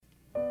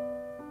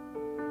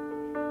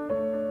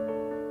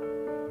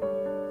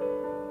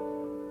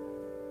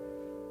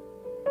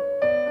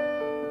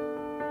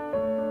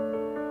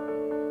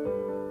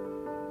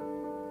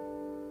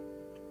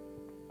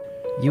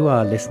You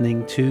are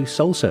listening to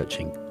Soul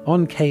Searching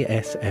on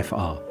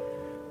KSFR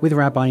with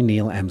Rabbi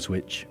Neil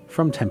Amswich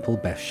from Temple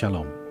Beth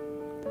Shalom.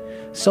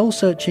 Soul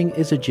Searching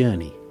is a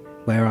journey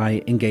where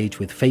I engage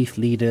with faith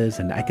leaders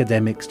and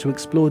academics to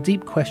explore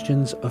deep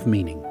questions of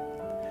meaning.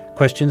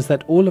 Questions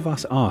that all of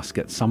us ask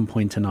at some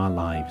point in our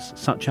lives,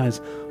 such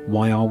as,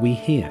 why are we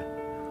here?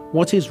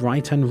 What is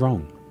right and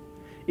wrong?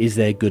 Is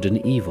there good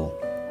and evil?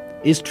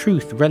 Is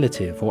truth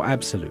relative or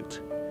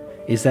absolute?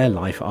 Is there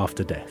life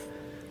after death?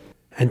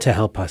 And to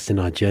help us in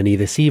our journey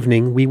this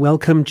evening, we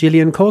welcome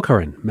Gillian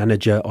Corcoran,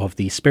 Manager of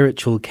the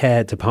Spiritual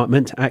Care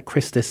Department at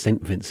Christus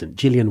St. Vincent.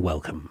 Gillian,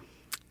 welcome.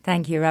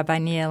 Thank you, Rabbi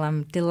Neil.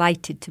 I'm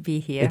delighted to be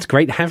here. It's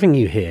great having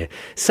you here.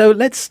 So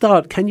let's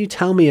start. Can you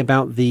tell me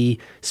about the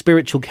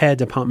Spiritual Care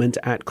Department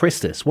at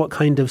Christus? What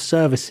kind of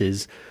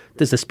services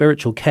does the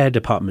Spiritual Care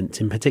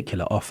Department in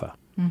particular offer?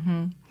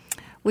 Mm-hmm.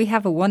 We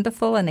have a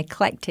wonderful and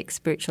eclectic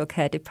spiritual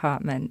care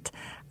department.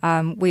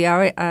 We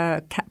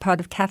are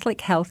part of Catholic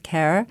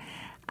healthcare,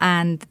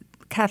 and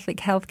Catholic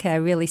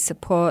healthcare really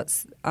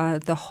supports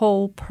the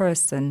whole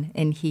person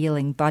in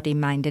healing, body,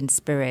 mind, and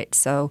spirit.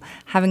 So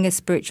having a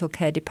spiritual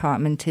care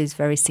department is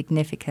very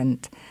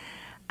significant.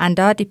 And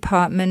our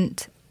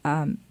department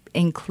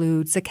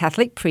includes a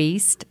Catholic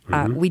priest.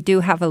 We do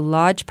have a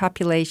large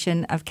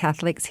population of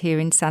Catholics here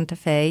in Santa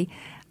Fe,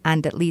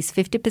 and at least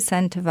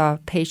 50% of our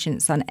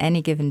patients on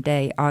any given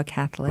day are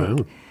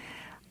Catholic.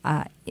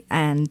 Wow.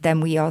 And then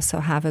we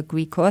also have a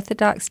Greek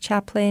Orthodox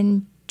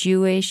chaplain,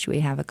 Jewish,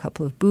 we have a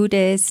couple of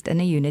Buddhist, and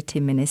a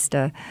Unity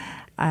minister.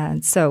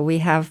 And so we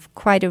have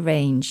quite a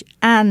range.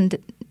 And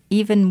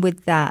even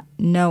with that,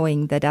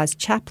 knowing that as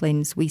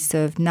chaplains, we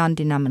serve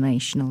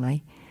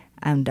non-denominationally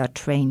and are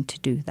trained to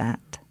do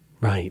that.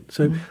 Right.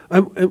 So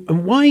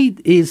and why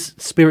is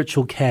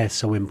spiritual care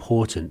so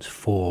important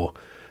for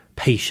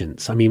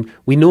patients? I mean,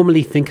 we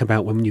normally think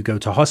about when you go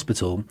to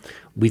hospital,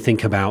 we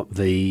think about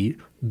the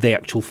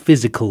actual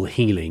physical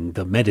healing,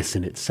 the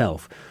medicine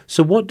itself.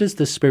 So what does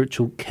the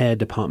spiritual care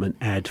department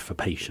add for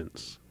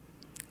patients?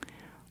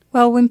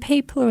 Well, when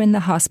people are in the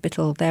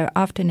hospital, they're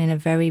often in a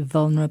very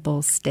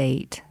vulnerable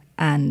state,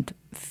 and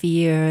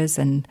fears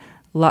and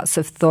lots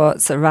of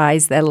thoughts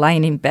arise. They're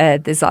lying in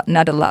bed. There's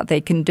not a lot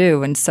they can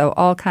do, and so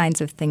all kinds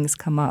of things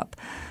come up.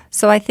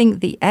 So I think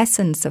the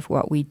essence of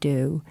what we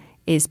do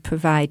is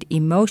provide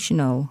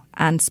emotional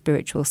and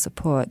spiritual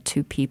support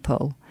to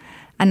people.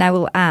 And I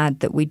will add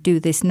that we do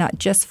this not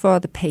just for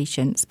the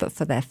patients, but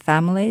for their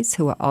families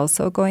who are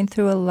also going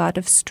through a lot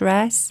of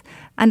stress,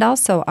 and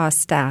also our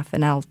staff.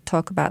 And I'll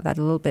talk about that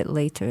a little bit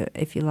later,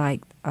 if you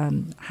like,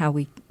 how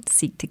we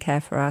seek to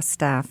care for our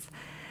staff.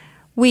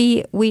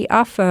 We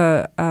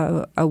offer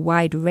a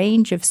wide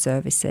range of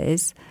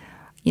services.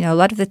 You know, a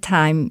lot of the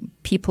time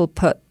people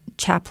put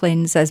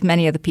chaplains, as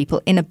many other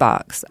people, in a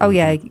box. Oh,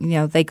 yeah, you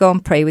know, they go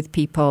and pray with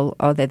people,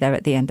 or they're there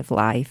at the end of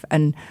life.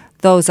 And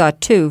those are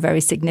two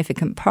very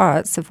significant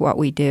parts of what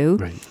we do.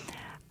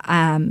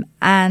 Right.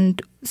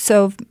 And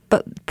so,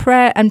 but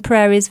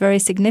prayer is very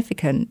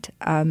significant.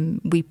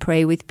 We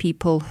pray with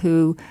people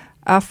who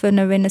often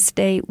are in a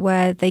state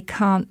where they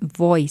can't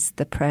voice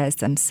the prayers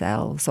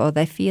themselves, or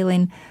they're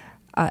feeling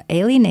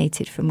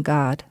alienated from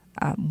God.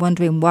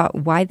 Wondering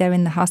why they're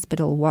in the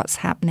hospital, what's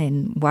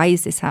happening, why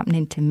is this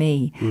happening to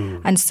me?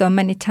 And so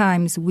many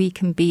times we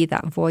can be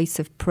that voice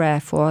of prayer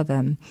for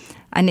them.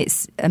 And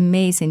it's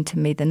amazing to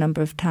me the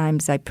number of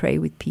times I pray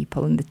with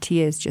people and the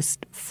tears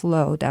just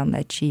flow down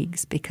their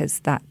cheeks, because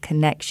that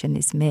connection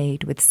is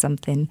made with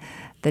something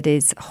that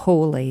is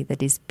holy,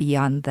 that is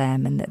beyond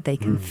them, and that they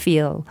can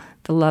feel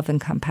the love and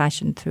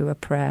compassion through a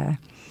prayer.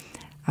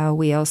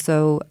 We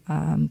also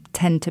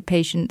tend to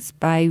patients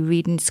by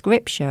reading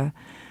scripture.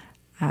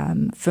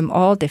 From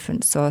all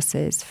different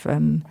sources,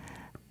 from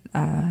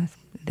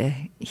the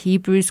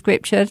Hebrew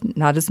scripture,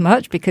 not as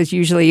much because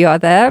usually you're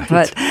there,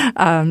 right.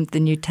 But the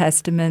New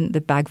Testament,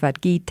 the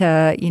Bhagavad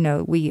Gita, you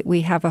know,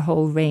 we have a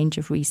whole range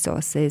of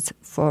resources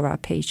for our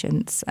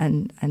patients,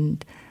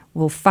 and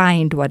we'll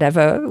find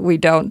whatever we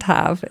don't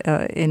have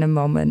in a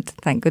moment.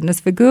 Thank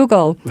goodness for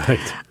Google.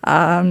 Right.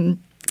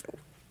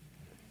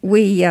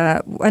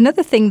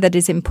 Another thing that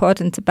is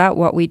important about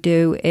what we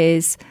do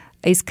is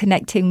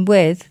connecting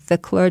with the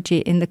clergy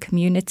in the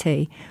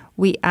community.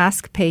 We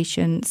ask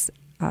patients,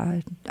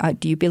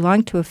 do you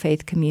belong to a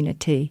faith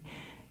community?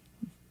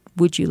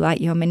 Would you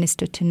like your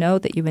minister to know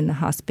that you're in the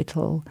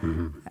hospital?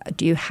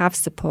 Do you have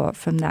support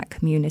from that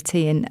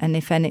community? And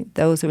if any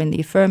those are in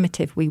the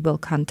affirmative, we will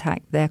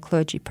contact their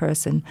clergy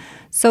person.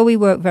 So we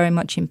work very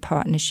much in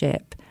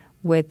partnership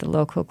with the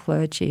local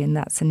clergy, and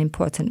that's an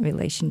important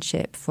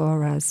relationship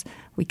for us.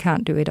 We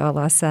can't do it all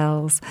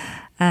ourselves.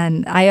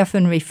 And I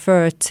often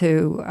refer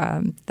to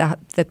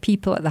the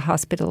people at the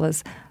hospital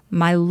as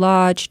my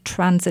large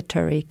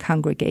transitory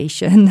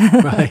congregation,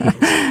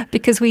 right.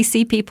 Because we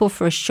see people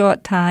for a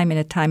short time in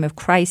a time of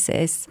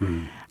crisis,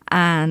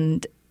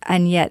 and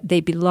yet they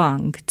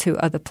belong to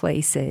other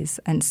places.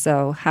 And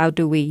so how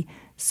do we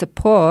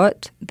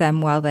support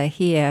them while they're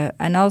here,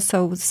 and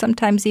also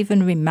sometimes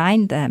even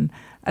remind them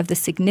of the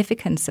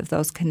significance of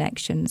those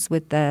connections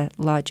with their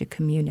larger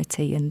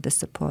community and the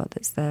support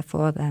that's there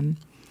for them.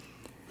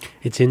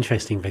 It's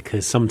interesting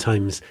because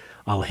sometimes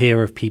I'll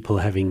hear of people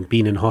having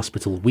been in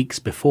hospital weeks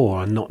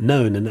before and not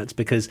known, and that's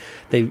because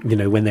they,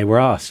 when they were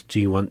asked, do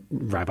you want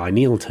Rabbi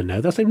Neil to know?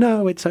 They'll say,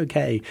 no, it's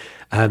okay.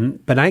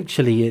 But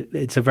actually,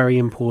 it's a very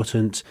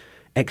important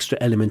extra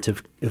element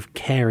of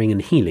caring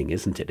and healing,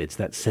 isn't it? It's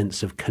that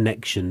sense of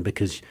connection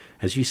because,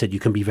 as you said, you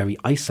can be very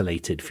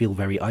isolated, feel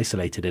very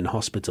isolated in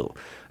hospital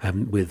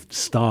with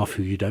staff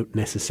who you don't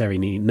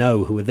necessarily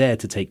know who are there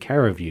to take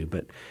care of you,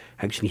 but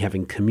actually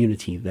having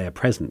community there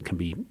present can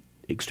be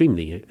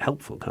extremely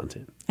helpful, can't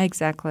it?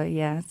 Exactly,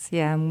 yes.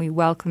 Yeah, and we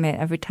welcome it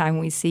every time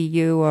we see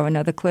you or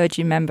another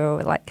clergy member.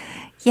 We're like,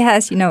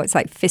 yes, it's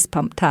like fist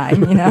pump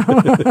time,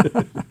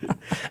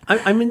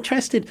 I'm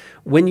interested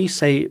when you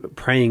say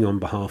praying on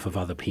behalf of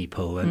other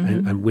people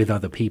and with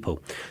other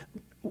people.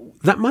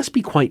 That must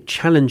be quite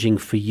challenging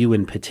for you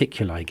in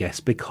particular, I guess,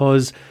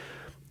 because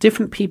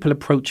different people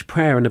approach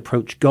prayer and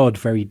approach God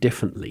very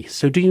differently.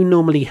 So do you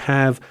normally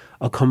have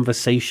a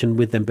conversation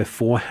with them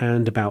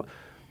beforehand about,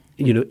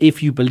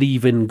 if you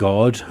believe in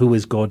God, who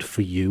is God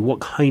for you?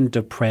 What kind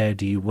of prayer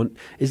do you want?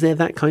 Is there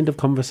that kind of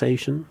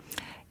conversation?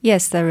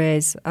 Yes, there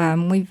is.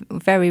 We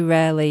very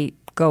rarely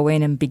go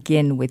in and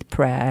begin with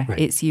prayer. Right.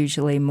 It's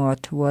usually more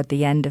toward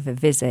the end of a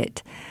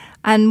visit.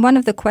 And one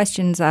of the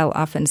questions I'll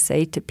often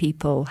say to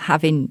people,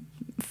 having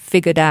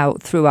figured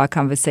out through our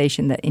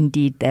conversation that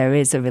indeed there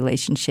is a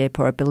relationship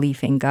or a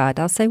belief in God,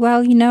 I'll say,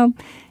 well,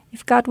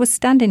 if God was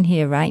standing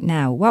here right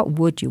now, what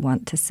would you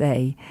want to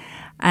say?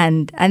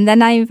 And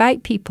then I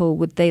invite people,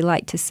 would they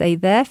like to say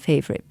their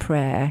favorite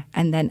prayer?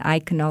 And then I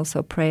can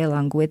also pray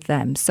along with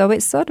them. So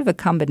it's sort of a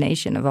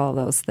combination of all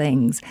those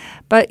things.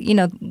 But,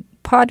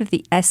 part of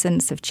the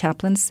essence of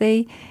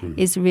chaplaincy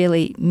is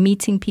really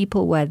meeting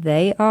people where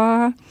they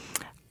are,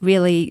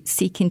 really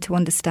seeking to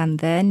understand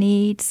their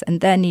needs,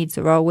 and their needs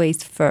are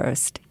always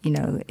first.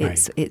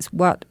 It's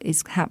what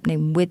is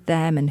happening with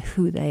them and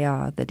who they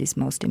are that is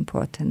most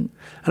important.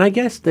 And I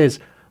guess there's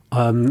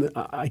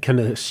I can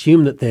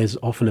assume that there's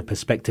often a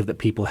perspective that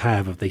people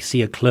have if they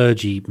see a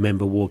clergy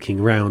member walking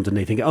around and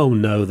they think, oh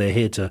no, they're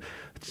here to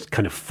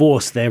kind of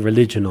force their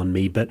religion on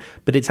me. But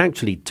it's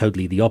actually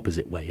totally the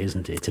opposite way,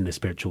 isn't it, in the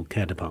spiritual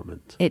care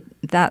department?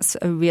 That's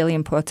a really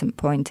important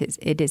point.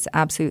 It is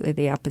absolutely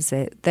the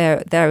opposite.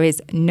 There is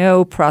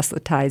no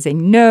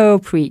proselytizing, no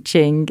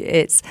preaching.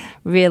 It's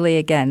really,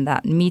 again,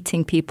 that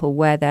meeting people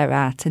where they're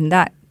at, and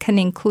that can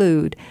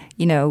include,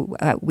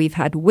 we've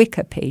had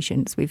Wicca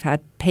patients, we've had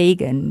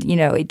pagan,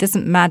 it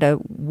doesn't matter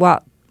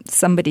what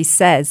somebody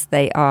says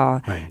they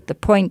are. Right. The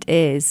point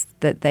is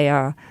that they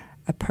are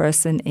a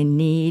person in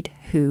need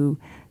who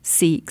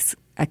seeks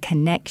a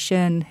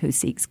connection, who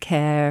seeks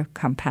care,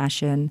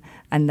 compassion,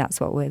 and that's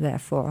what we're there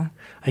for.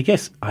 I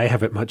guess I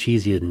have it much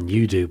easier than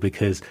you do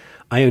because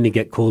I only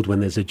get called when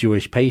there's a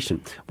Jewish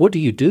patient. What do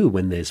you do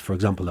when there's, for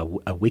example,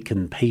 a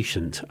Wiccan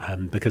patient?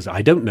 Because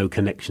I don't know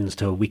connections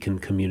to a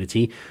Wiccan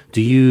community.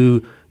 Do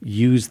you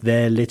use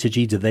their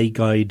liturgy? Do they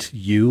guide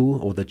you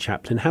or the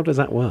chaplain? How does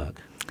that work?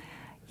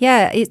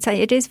 Yeah,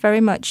 it is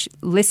very much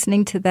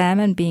listening to them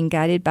and being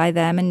guided by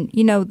them.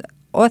 And,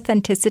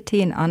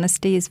 authenticity and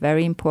honesty is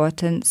very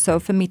important. So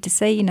for me to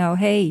say,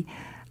 hey,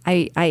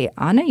 I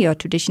honor your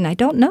tradition. I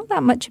don't know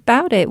that much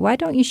about it. Why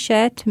don't you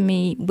share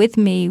with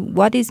me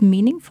what is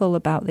meaningful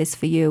about this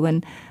for you,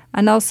 and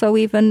also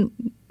even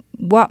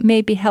what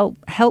maybe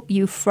help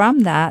you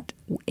from that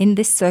in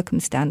this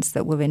circumstance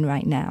that we're in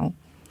right now.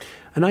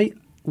 And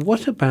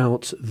what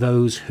about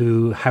those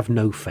who have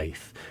no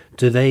faith?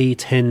 Do they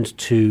tend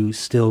to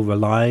still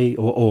rely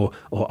or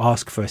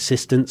ask for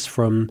assistance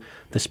from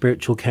the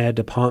spiritual care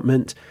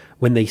department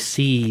when they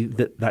see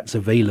that that's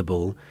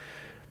available?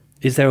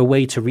 Is there a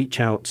way to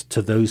reach out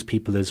to those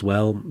people as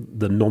well,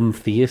 the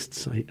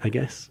non-theists, I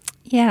guess?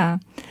 Yeah.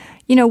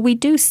 We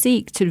do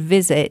seek to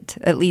visit,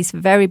 at least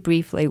very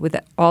briefly, with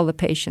all the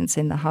patients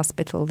in the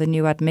hospital, the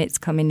new admits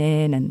coming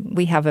in, and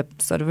we have a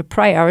sort of a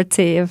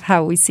priority of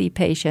how we see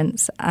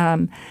patients.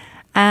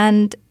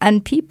 And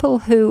people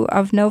who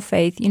have no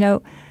faith,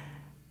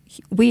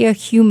 we are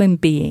human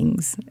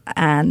beings,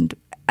 and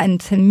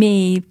to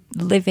me,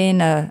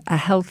 living a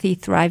healthy,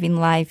 thriving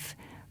life,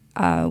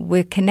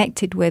 we're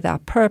connected with our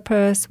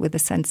purpose, with a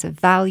sense of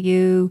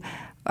value,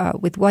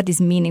 with what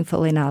is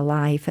meaningful in our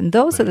life. And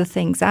those are the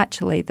things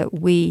actually that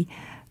we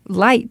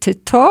like to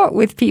talk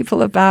with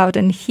people about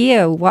and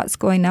hear what's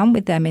going on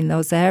with them in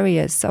those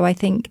areas. So I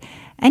think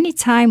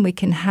anytime we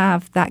can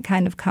have that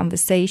kind of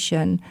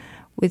conversation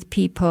with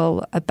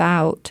people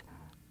about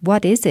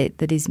what is it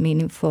that is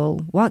meaningful,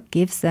 what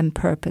gives them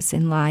purpose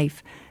in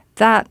life,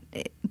 that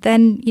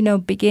then,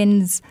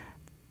 begins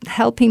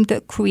helping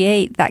to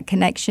create that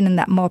connection and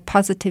that more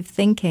positive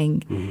thinking.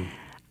 Mm-hmm.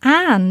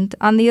 And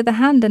on the other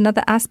hand,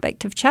 another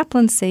aspect of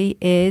chaplaincy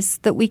is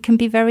that we can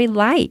be very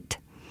light.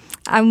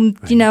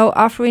 Right.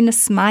 Offering a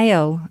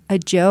smile, a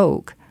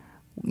joke,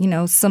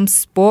 some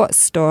sports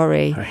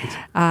story. Right.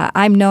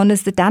 I'm known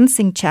as the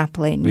dancing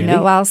chaplain. Really?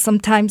 I'll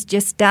sometimes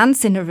just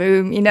dance in a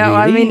room. Really?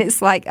 I mean,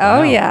 it's like,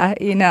 oh Wow.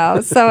 yeah.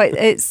 So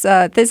it's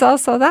there's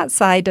also that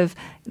side of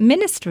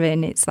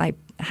ministering. It's like,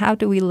 how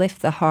do we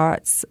lift the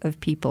hearts of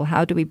people?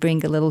 How do we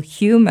bring a little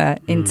humor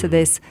into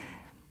this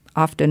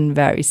often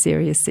very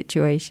serious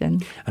situation?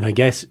 And I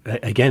guess,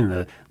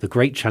 again, the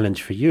great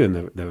challenge for you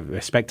and the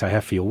respect I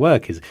have for your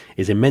work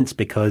is immense,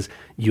 because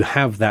you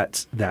have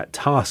that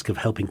task of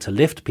helping to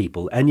lift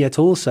people, and yet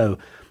also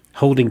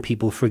holding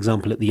people, for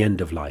example, at the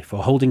end of life,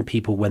 or holding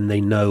people when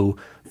they know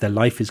their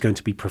life is going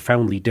to be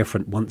profoundly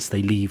different once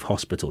they leave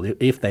hospital,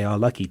 if they are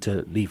lucky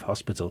to leave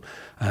hospital.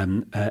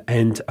 And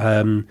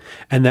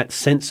that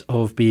sense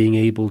of being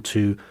able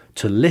to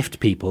lift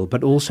people,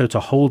 but also to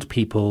hold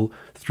people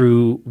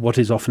through what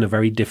is often a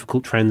very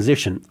difficult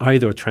transition,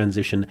 either a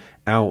transition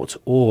out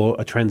or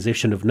a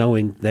transition of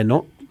knowing they're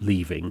not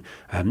leaving,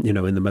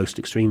 in the most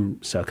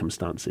extreme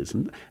circumstances.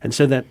 And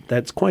so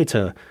that's quite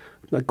a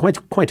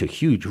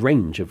huge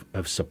range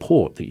of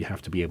support that you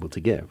have to be able to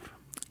give.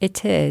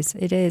 It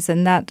is.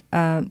 And that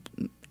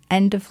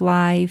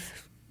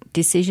end-of-life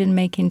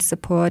decision-making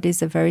support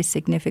is a very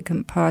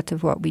significant part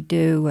of what we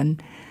do,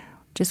 and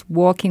just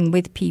walking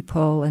with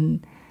people.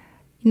 And,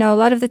 a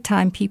lot of the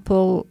time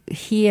people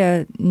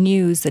hear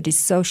news that is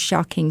so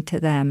shocking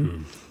to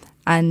them.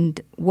 And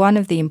one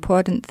of the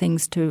important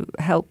things to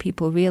help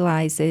people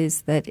realize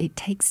is that it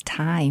takes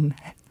time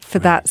for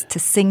that to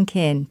sink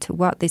in to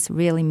what this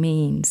really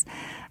means.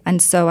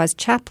 And so as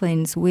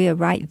chaplains, we're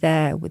right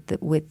there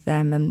with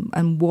them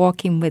and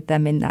walking with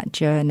them in that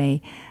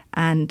journey.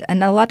 And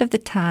a lot of the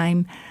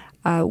time,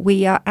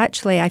 we are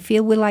actually, I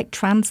feel we're like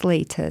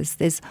translators.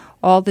 There's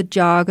all the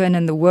jargon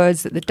and the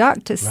words that the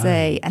doctors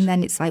say, and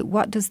then it's like,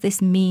 what does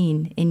this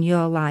mean in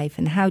your life?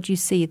 And how do you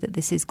see that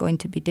this is going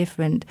to be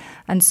different?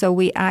 And so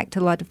we act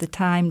a lot of the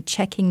time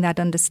checking that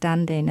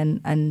understanding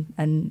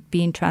and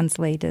being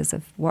translators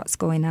of what's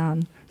going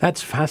on.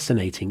 That's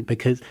fascinating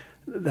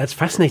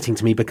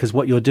to me, because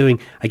what you're doing,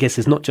 I guess,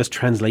 is not just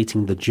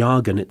translating the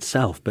jargon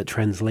itself, but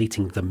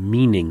translating the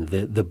meaning,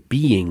 the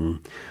being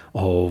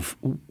of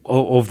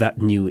that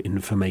new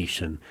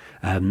information.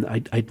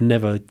 I'd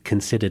never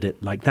considered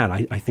it like that.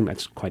 I think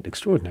that's quite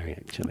extraordinary,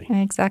 actually.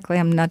 Exactly.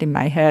 I'm nodding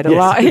my head a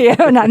lot here,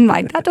 and I'm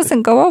like, that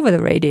doesn't go over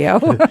the radio.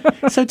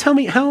 So tell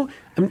me how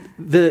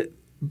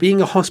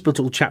being a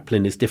hospital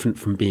chaplain is different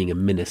from being a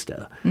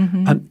minister.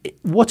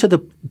 What are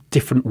the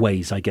different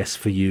ways, I guess,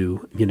 for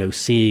you,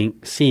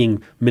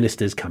 seeing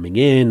ministers coming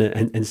in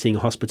and seeing a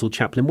hospital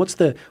chaplain?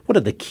 What are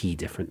the key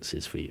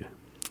differences for you?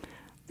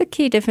 The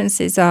key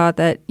differences are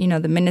that,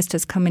 the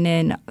ministers coming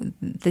in,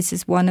 this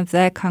is one of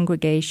their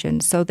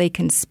congregations, so they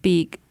can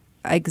speak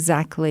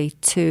exactly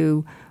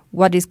to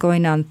what is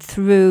going on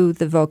through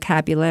the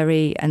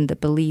vocabulary and the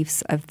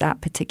beliefs of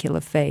that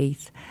particular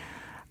faith.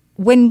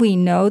 When we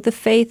know the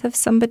faith of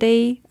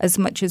somebody, as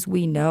much as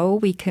we know,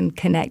 we can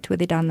connect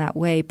with it on that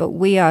way, but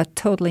we are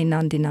totally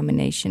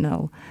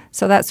non-denominational.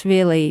 So that's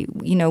really,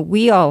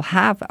 we all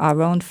have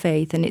our own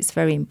faith, and it's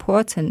very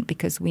important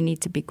because we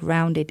need to be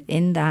grounded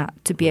in that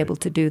to be able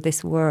to do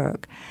this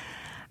work.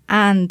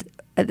 And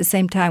at the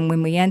same time,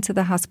 when we enter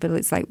the hospital,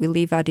 it's like we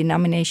leave our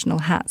denominational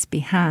hats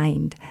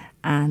behind.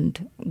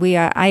 And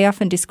I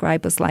often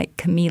describe us like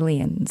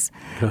chameleons.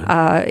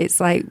 It's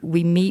like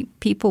we meet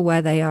people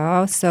where they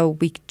are, so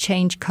we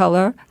change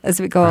color as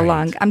we go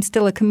along. I'm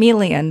still a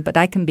chameleon, but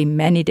I can be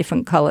many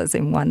different colors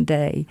in one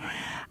day.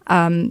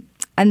 And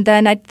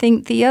then I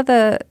think the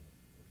other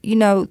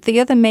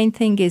main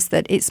thing is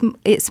that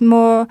it's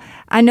more,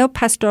 I know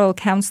pastoral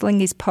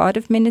counseling is part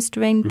of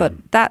ministering, but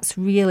that's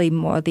really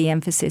more the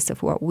emphasis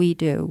of what we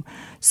do.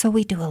 So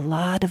we do a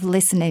lot of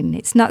listening.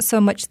 It's not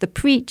so much the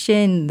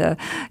preaching, the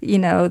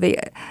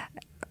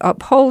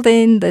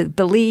upholding the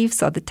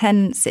beliefs or the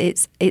tenets.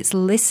 It's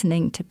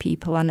listening to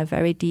people on a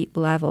very deep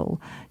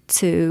level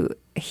to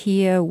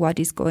hear what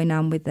is going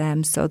on with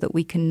them so that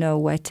we can know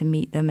where to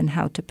meet them and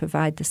how to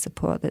provide the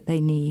support that they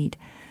need.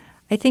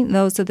 I think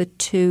those are the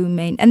two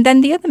main. And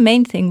then the other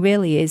main thing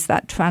really is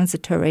that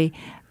transitory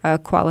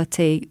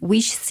quality.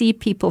 We see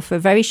people for a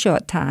very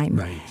short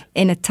time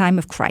in a time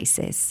of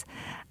crisis.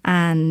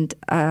 And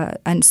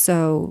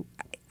so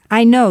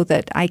I know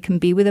that I can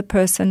be with a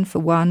person for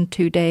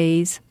 1-2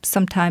 days,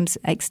 sometimes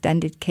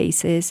extended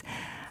cases.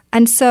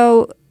 And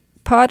so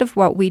part of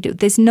what we do,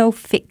 there's no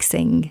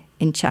fixing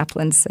in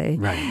chaplaincy.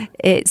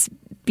 It's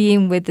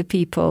being with the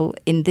people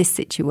in this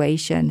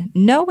situation,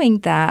 knowing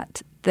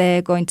that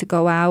they're going to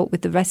go out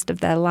with the rest of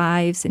their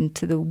lives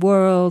into the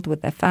world,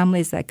 with their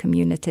families, their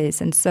communities.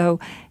 And so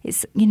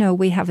it's,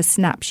 we have a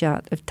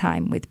snapshot of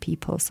time with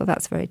people. So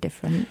that's very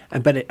different.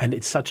 And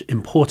it's such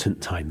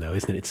important time, though,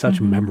 isn't it? It's such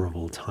a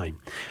memorable time.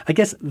 I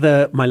guess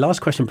my last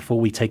question before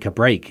we take a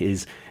break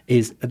is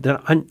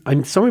that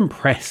I'm so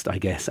impressed, I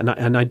guess,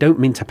 and I don't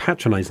mean to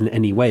patronize in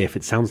any way if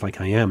it sounds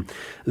like I am,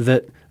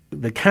 that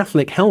the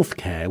Catholic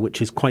healthcare,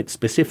 which is quite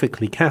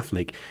specifically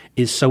Catholic,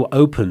 is so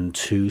open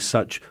to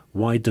such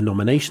wide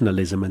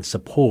denominationalism and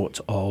support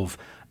of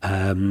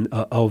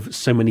of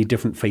so many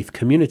different faith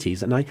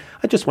communities. And I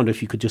just wonder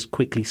if you could just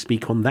quickly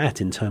speak on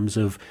that in terms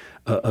of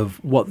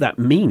what that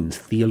means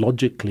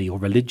theologically or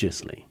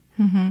religiously.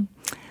 Mm-hmm.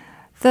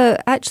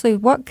 Actually,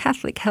 what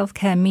Catholic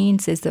healthcare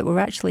means is that we're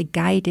actually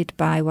guided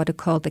by what are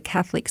called the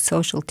Catholic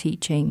social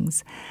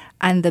teachings.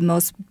 And the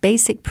most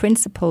basic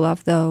principle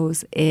of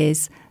those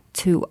is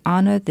to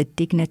honor the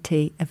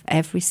dignity of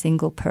every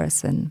single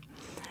person.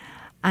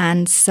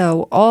 And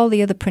so all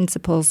the other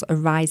principles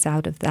arise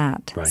out of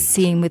that, right.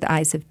 Seeing with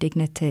eyes of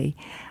dignity.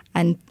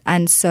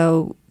 And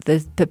so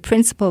the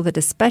principle that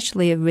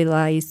especially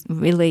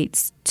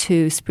relates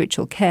to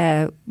spiritual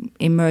care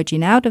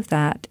emerging out of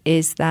that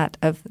is that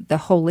of the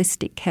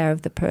holistic care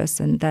of the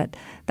person, that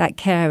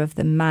care of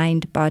the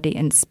mind, body,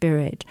 and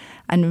spirit,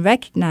 and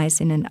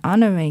recognizing and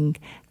honoring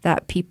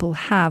that people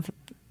have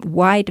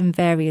wide and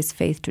various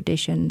faith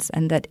traditions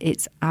and that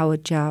it's our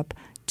job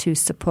to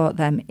support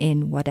them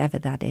in whatever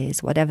that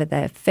is, whatever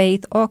their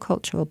faith or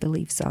cultural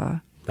beliefs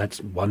are.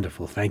 That's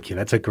wonderful. Thank you.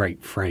 That's a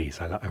great phrase.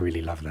 I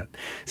really love that.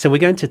 So we're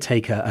going to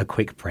take a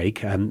quick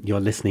break. You're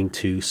listening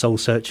to Soul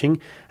Searching.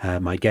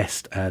 My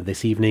guest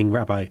this evening, I'm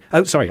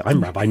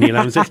Rabbi Neil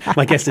Amswich.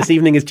 My guest this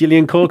evening is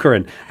Gillian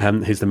Corcoran,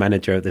 who's the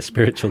manager of the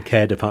Spiritual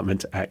Care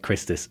Department at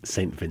Christus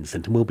St.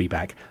 Vincent. And we'll be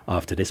back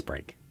after this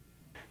break.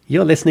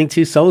 You're listening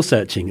to Soul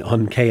Searching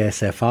on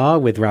KSFR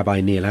with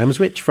Rabbi Neil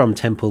Amswich from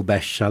Temple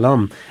Beth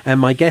Shalom. And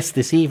my guest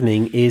this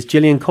evening is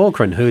Gillian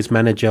Corcoran, who is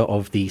manager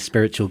of the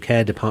Spiritual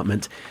Care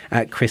Department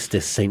at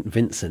Christus St.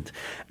 Vincent.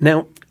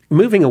 Now,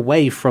 moving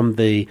away from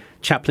the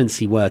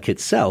chaplaincy work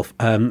itself,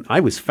 I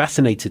was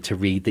fascinated to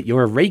read that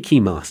you're a Reiki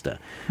master,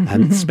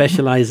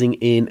 specializing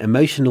in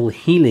emotional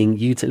healing,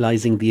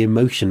 utilizing the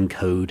emotion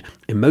code,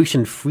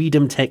 emotion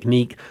freedom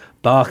technique,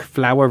 Bach,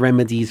 flower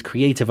remedies,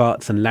 creative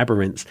arts, and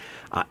labyrinths.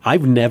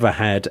 I've never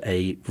had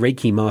a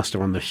Reiki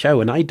master on the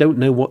show, and I don't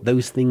know what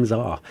those things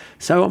are.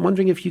 So I'm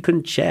wondering if you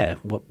can share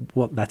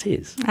what that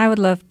is. I would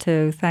love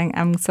to.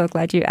 I'm so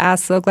glad you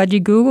asked. So glad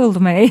you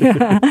Googled me.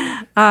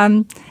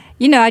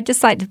 I'd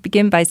just like to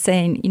begin by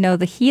saying,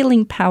 the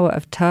healing power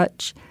of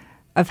touch,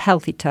 of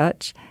healthy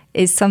touch,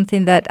 is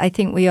something that I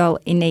think we all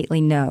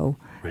innately know.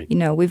 Right.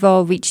 We've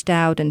all reached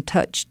out and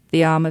touched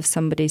the arm of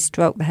somebody,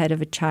 stroked the head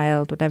of a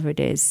child, whatever it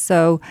is.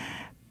 So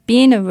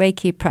being a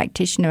Reiki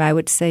practitioner, I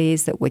would say,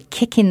 is that we're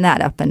kicking that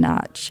up a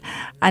notch.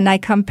 And I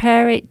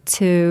compare it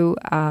to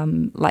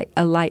like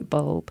a light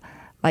bulb.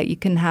 Like you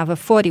can have a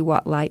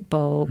 40-watt light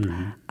bulb,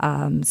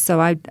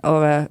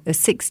 or a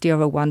 60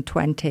 or a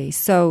 120.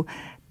 So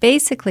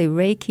basically,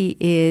 Reiki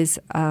is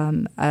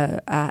an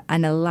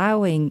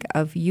allowing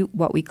of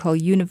what we call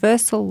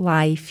universal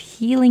life,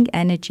 healing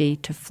energy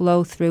to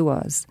flow through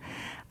us.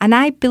 And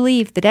I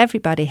believe that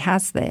everybody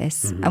has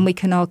this, and we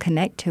can all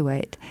connect to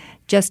it.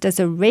 Just as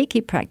a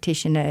Reiki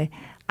practitioner,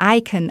 I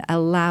can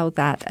allow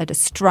that at a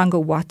stronger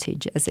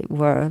wattage, as it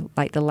were,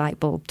 like the light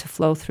bulb, to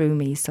flow through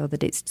me so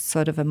that it's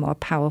sort of a more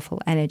powerful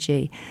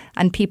energy.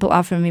 And people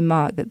often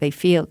remark that they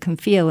can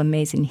feel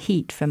amazing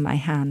heat from my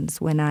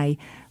hands when I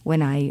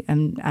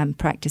am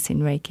practicing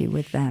Reiki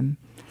with them.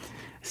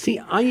 See,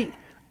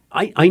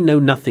 I know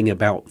nothing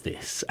about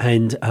this.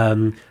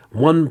 And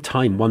one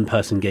time, one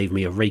person gave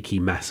me a Reiki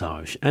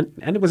massage, and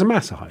it was a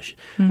massage.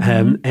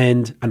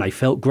 And I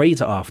felt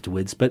great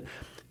afterwards. But,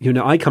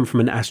 I come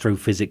from an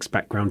astrophysics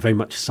background, very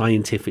much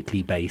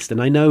scientifically based.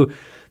 And I know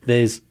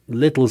there's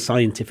little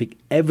scientific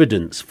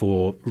evidence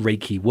for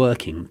Reiki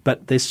working,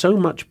 but there's so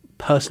much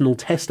personal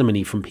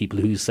testimony from people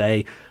who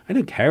say, I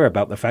don't care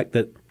about the fact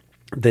that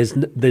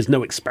there's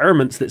no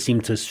experiments that seem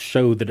to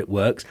show that it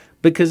works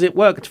because it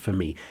worked for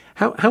me.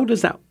 How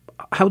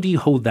do you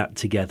hold that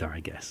together, I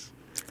guess?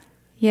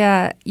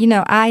 Yeah,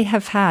 I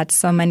have had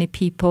so many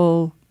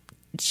people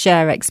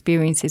share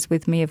experiences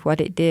with me of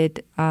what it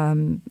did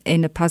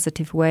in a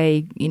positive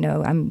way.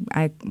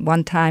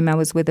 One time I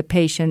was with a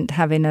patient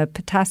having a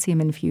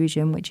potassium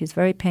infusion, which is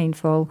very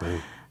painful,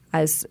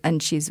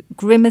 and she's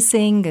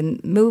grimacing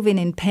and moving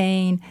in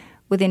pain.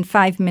 Within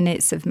 5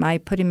 minutes of my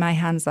putting my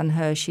hands on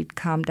her, she'd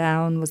calmed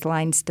down, was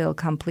lying still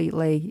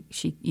completely.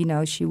 She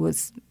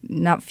was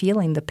not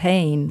feeling the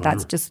pain. Wow.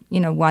 That's just,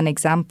 one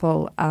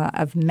example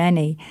of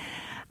many.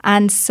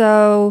 And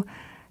so,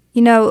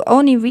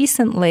 only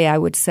recently, I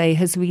would say,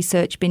 has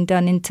research been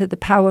done into the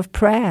power of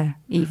prayer,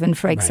 even,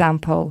 for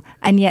example.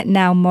 And yet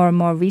now more and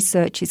more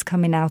research is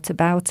coming out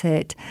about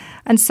it.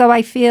 And so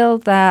I feel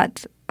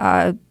that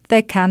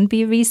there can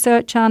be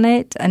research on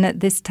it, and at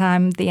this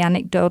time, the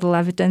anecdotal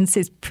evidence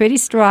is pretty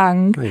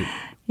strong. Right.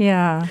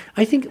 Yeah.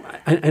 I think,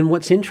 and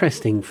what's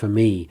interesting for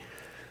me,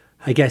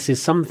 I guess,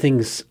 is some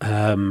things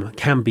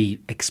can be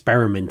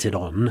experimented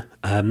on,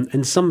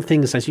 and some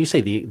things, as you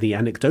say, the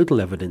anecdotal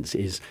evidence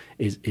is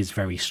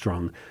very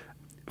strong.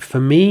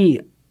 For me,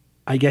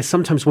 I guess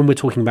sometimes when we're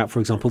talking about,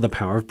 for example, the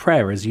power of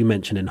prayer, as you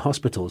mentioned in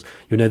hospitals,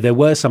 there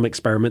were some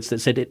experiments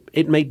that said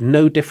it made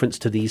no difference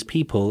to these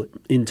people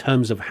in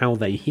terms of how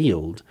they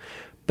healed.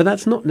 But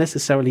that's not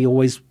necessarily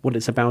always what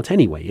it's about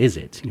anyway, is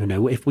it?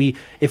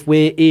 If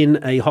we're in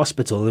a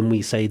hospital and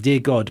we say, "Dear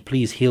God,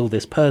 please heal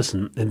this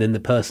person," and then the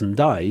person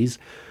dies,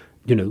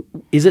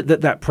 is it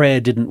that prayer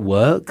didn't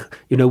work?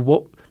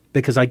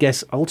 Because I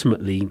guess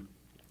ultimately,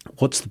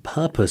 what's the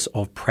purpose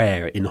of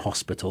prayer in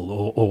hospital?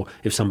 Or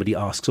if somebody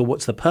asks, or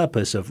what's the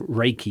purpose of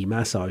Reiki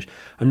massage?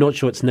 I'm not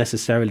sure it's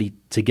necessarily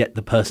to get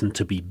the person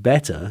to be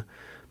better,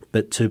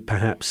 but to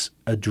perhaps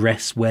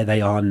address where they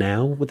are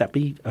now. Would that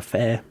be a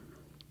fair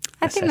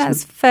assessment? I think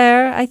that's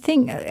fair. I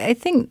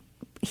think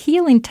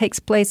healing takes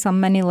place on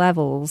many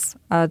levels.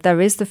 There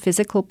is the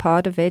physical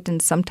part of it,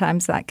 and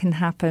sometimes that can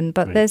happen.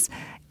 But Right.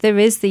 there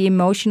is the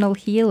emotional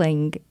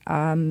healing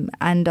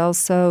and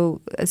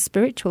also a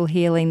spiritual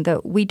healing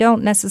that we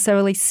don't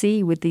necessarily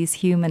see with these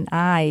human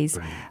eyes.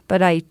 Right.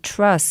 But I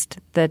trust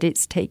that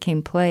it's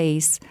taking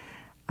place.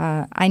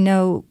 I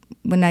know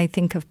when I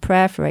think of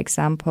prayer, for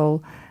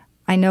example,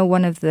 I know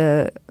one of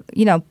the,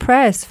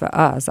 prayers for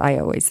us, I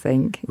always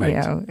think, Right.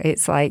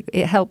 it's like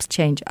it helps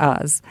change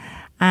us.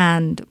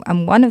 And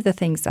one of the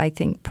things I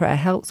think prayer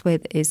helps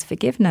with is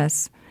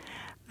forgiveness.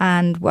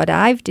 And what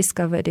I've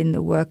discovered in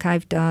the work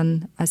I've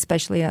done,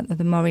 especially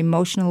the more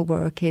emotional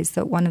work, is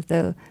that one of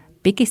the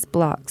biggest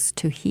blocks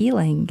to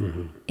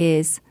healing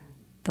is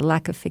the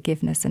lack of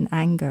forgiveness and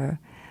anger.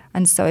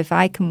 And so if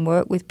I can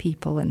work with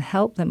people and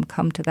help them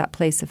come to that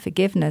place of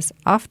forgiveness,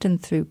 often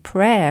through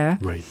prayer,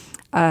 Right.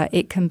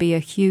 It can be a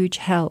huge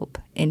help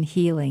in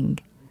healing.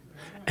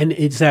 And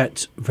is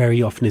that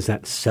very often, is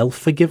that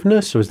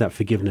self-forgiveness or is that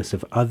forgiveness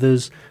of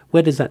others?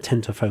 Where does that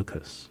tend to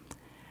focus?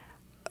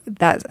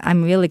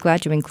 I'm really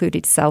glad you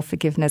included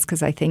self-forgiveness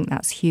because I think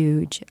that's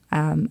huge.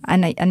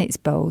 And it's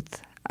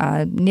both.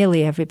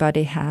 Nearly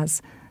everybody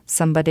has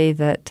somebody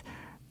that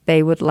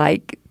they would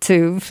like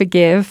to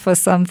forgive for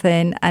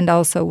something and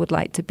also would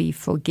like to be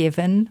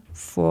forgiven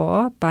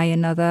for by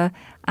another.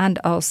 And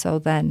also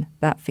then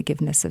that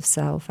forgiveness of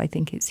self. I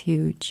think it's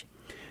huge.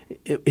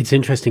 It's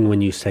interesting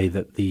when you say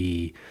that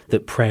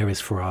that prayer is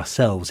for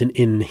ourselves.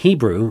 In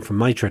Hebrew, from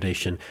my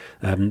tradition,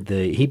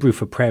 the Hebrew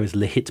for prayer is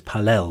lehit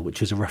palel,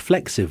 which is a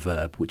reflexive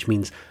verb, which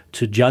means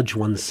to judge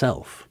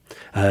oneself.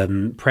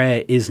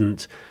 Prayer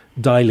isn't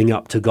dialing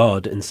up to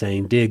God and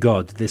saying, "Dear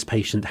God, this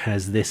patient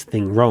has this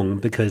thing wrong,"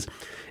 because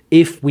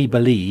if we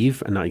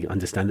believe, and I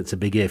understand it's a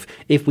big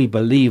if we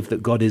believe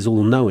that God is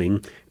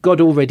all-knowing,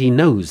 God already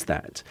knows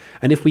that.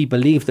 And if we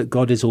believe that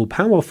God is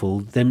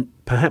all-powerful, then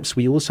perhaps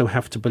we also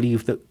have to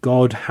believe that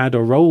God had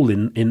a role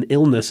in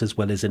illness as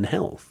well as in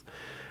health.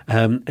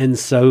 And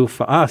so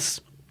for us,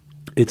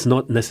 it's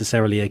not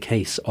necessarily a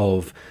case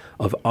of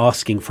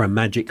asking for a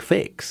magic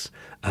fix,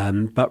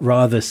 but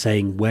rather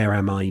saying, where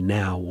am I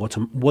now?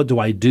 What do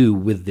I do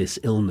with this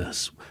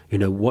illness?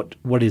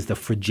 What is the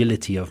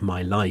fragility of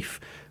my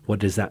life? What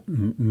does that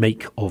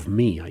make of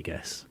me, I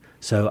guess?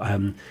 So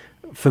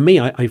for me,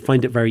 I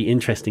find it very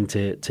interesting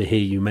to hear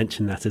you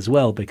mention that as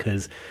well,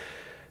 because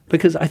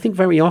I think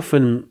very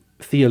often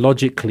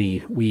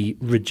theologically we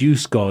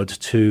reduce God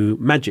to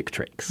magic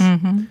tricks,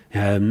 and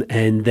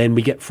then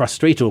we get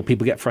frustrated, or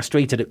people get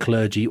frustrated at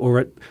clergy or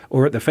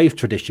at the faith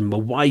tradition.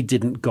 Well, why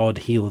didn't God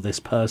heal this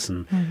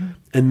person?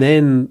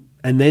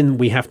 And then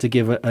we have to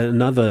give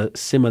another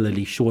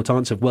similarly short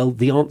answer. Well,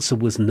 the answer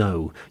was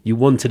no. You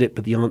wanted it,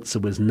 but the answer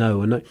was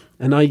no.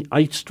 And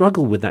I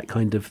struggle with that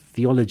kind of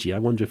theology. I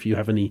wonder if you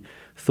have any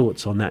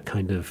thoughts on that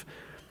kind of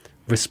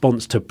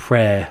response to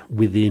prayer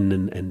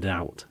within and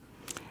out.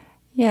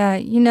 Yeah,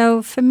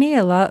 for me,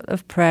 a lot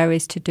of prayer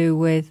is to do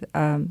with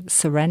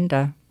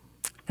surrender,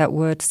 that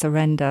word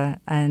surrender,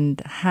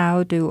 and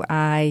how do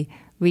I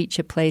reach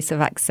a place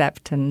of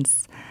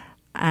acceptance.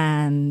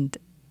 And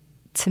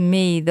to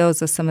me,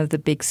 those are some of the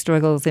big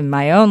struggles in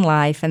my own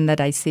life and that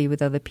I see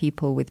with other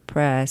people with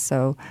prayer.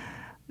 So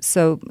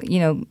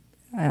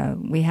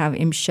we have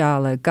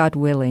inshallah, God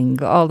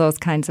willing, all those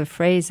kinds of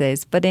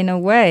phrases. But in a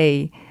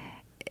way,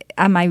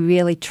 am I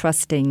really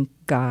trusting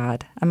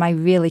God? Am I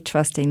really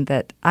trusting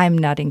that I'm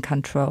not in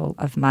control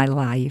of my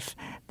life,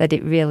 that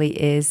it really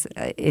is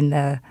in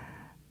the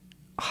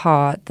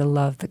heart, the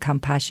love, the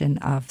compassion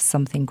of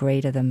something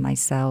greater than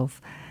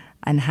myself?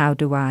 And how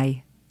do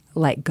I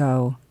let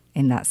go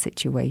in that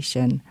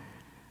situation?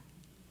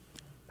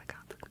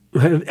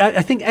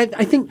 I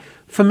think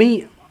for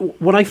me,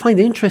 what I find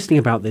interesting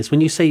about this,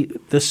 when you say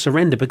the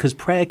surrender, because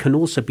prayer can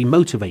also be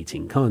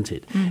motivating, can't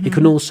it? Mm-hmm. It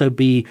can also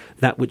be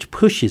that which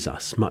pushes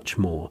us much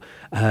more.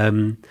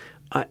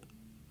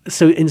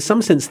 So in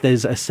some sense,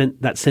 there's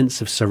that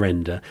sense of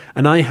surrender.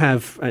 And I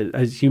have,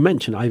 as you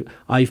mentioned,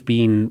 I've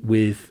been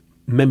with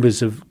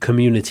members of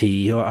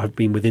community, or I've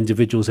been with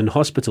individuals in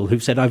hospital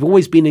who've said, I've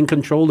always been in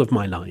control of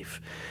my life.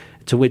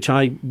 To which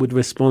I would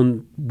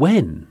respond,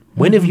 when?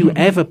 When have you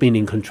ever been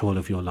in control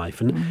of your life?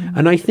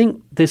 And I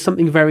think there's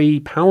something very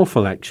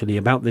powerful, actually,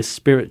 about this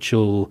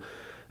spiritual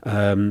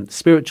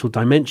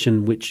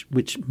dimension,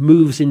 which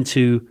moves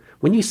into,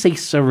 when you say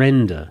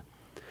surrender,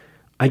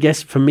 I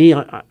guess for me,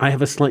 I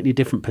have a slightly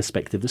different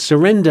perspective. The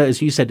surrender,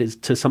 as you said, is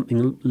to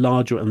something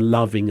larger and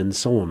loving and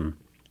so on.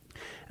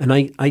 And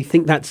I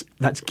think that's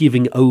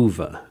giving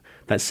over.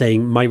 That's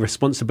saying my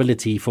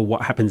responsibility for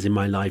what happens in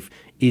my life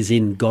is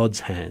in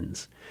God's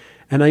hands.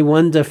 And I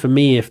wonder for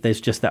me if there's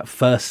just that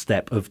first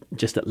step of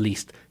just at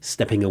least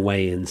stepping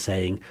away and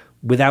saying,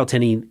 without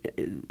any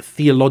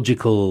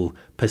theological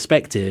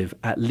perspective,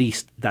 at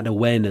least that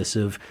awareness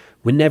of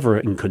we're never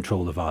in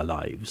control of our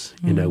lives.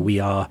 You know, we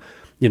are,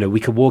 you know, we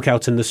could walk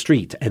out in the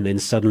street and then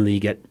suddenly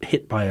get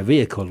hit by a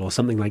vehicle or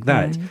something like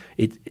that.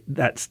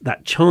 That's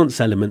that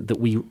chance element that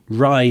we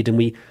ride,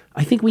 and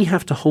I think we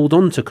have to hold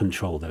on to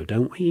control, though,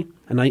 don't we?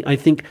 And I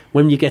think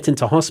when you get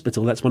into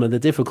hospital, that's one of the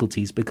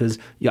difficulties, because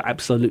you're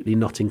absolutely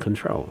not in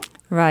control.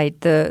 Right.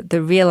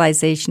 The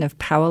realization of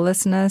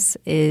powerlessness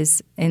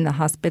is in the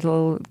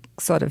hospital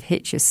sort of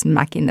hits you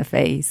smack in the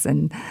face,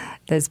 and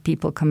there's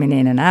people coming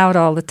in and out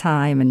all the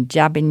time and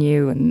jabbing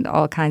you and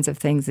all kinds of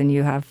things, and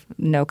you have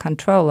no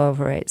control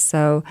over it.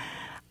 So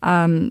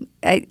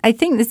I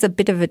think there's a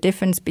bit of a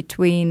difference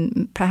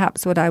between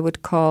perhaps what I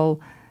would call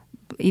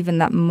even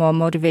that more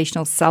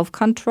motivational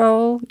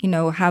self-control. You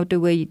know, how do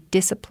we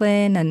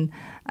discipline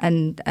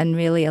and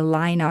really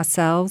align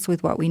ourselves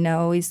with what we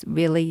know is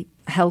really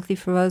healthy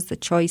for us, the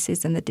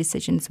choices and the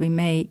decisions we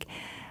make,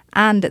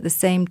 and at the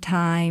same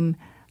time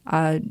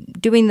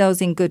doing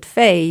those in good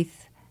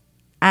faith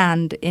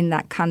and in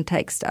that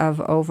context of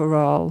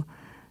overall,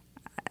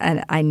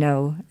 and I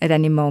know at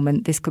any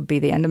moment this could be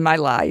the end of my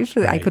life.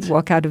 Right. I could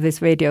walk out of this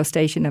radio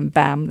station and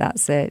bam,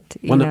 that's it.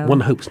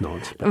 One hopes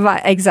not. But.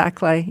 Right,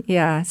 exactly,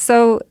 yeah.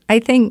 So I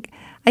think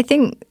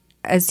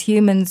as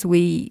humans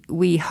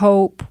we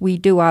hope, we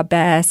do our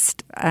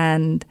best,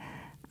 and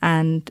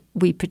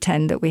we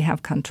pretend that we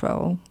have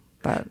control.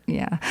 But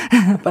yeah.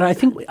 But I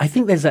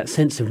think there's that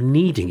sense of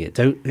needing it,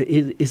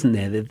 isn't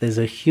there? There's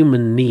a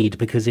human need,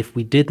 because if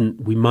we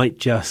didn't, we might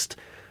just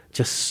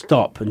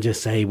stop and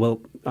just say,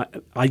 well,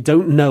 I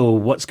don't know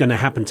what's going to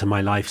happen to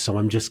my life, so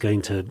I'm just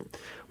going to,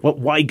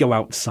 why go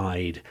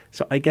outside?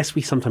 So I guess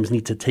we sometimes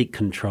need to take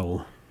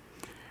control.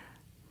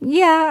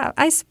 Yeah,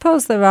 I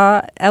suppose there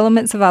are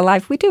elements of our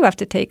life we do have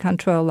to take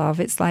control of.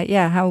 It's like,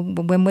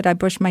 when would I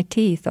brush my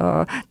teeth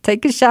or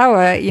take a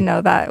shower? You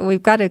know, that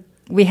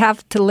we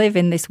have to live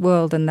in this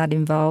world, and that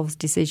involves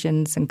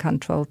decisions and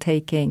control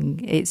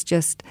taking. It's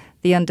just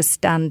the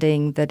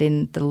understanding that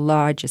in the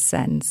larger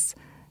sense,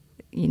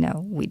 you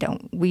know,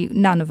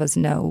 none of us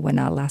know when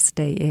our last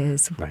day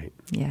is. Right.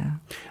 Yeah.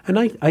 And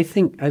I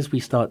think as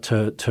we start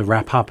to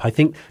wrap up, I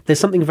think there's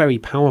something very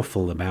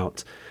powerful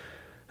about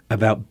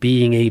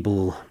being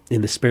able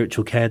in the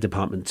spiritual care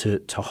department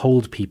to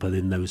hold people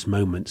in those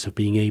moments of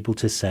being able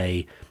to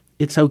say,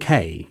 it's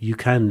okay, you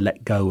can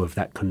let go of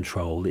that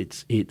control.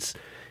 It's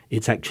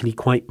actually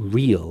quite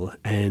real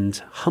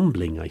and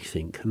humbling, I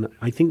think. And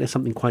I think there's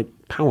something quite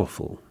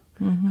powerful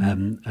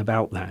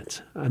about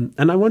that.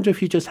 And I wonder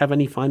if you just have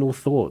any final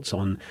thoughts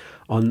on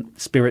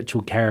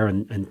spiritual care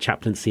and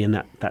chaplaincy and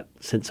that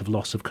sense of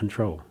loss of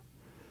control.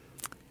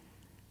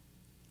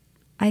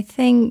 I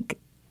think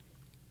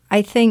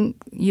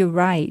you're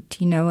right,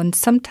 you know, and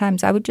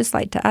sometimes I would just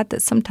like to add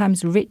that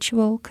sometimes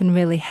ritual can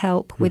really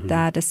help with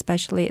that,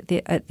 especially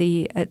at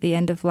the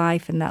end of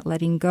life and that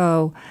letting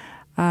go,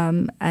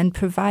 and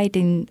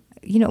providing,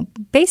 you know,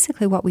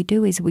 basically what we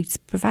do is we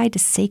provide a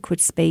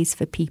sacred space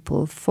for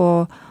people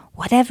for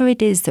whatever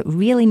it is that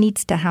really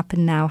needs to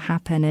happen now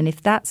happen. And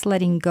if that's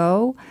letting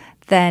go,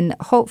 then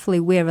hopefully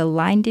we're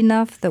aligned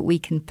enough that we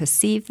can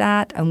perceive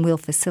that and we'll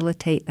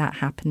facilitate that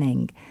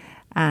happening.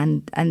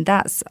 And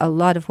that's a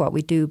lot of what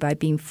we do. By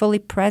being fully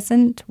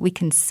present, we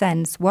can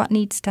sense what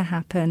needs to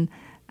happen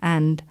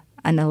and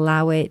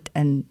allow it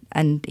and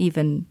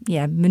even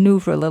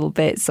maneuver a little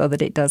bit so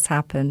that it does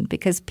happen,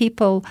 because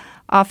people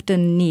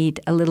often need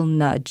a little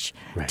nudge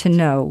to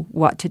know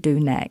what to do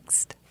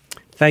next.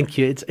 Thank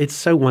you. It's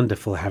so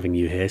wonderful having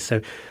you here.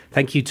 So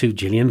thank you to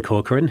Gillian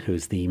Corcoran, who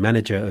is the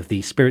manager of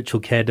the Spiritual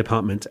Care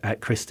Department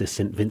at Christus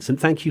St. Vincent.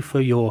 Thank you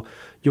for your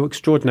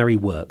extraordinary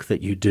work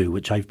that you do,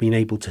 which I've been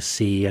able to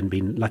see and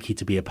been lucky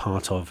to be a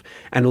part of.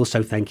 And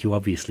also thank you,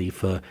 obviously,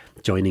 for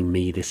joining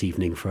me this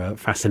evening for a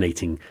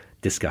fascinating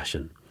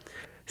discussion.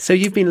 So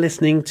you've been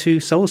listening to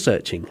Soul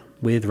Searching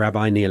with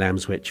Rabbi Neil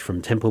Amswich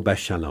from Temple Beth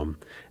Shalom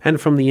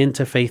and from the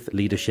Interfaith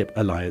Leadership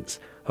Alliance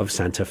of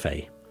Santa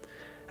Fe.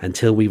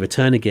 Until we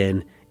return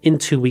again in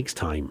 2 weeks'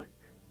 time,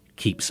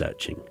 keep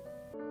searching.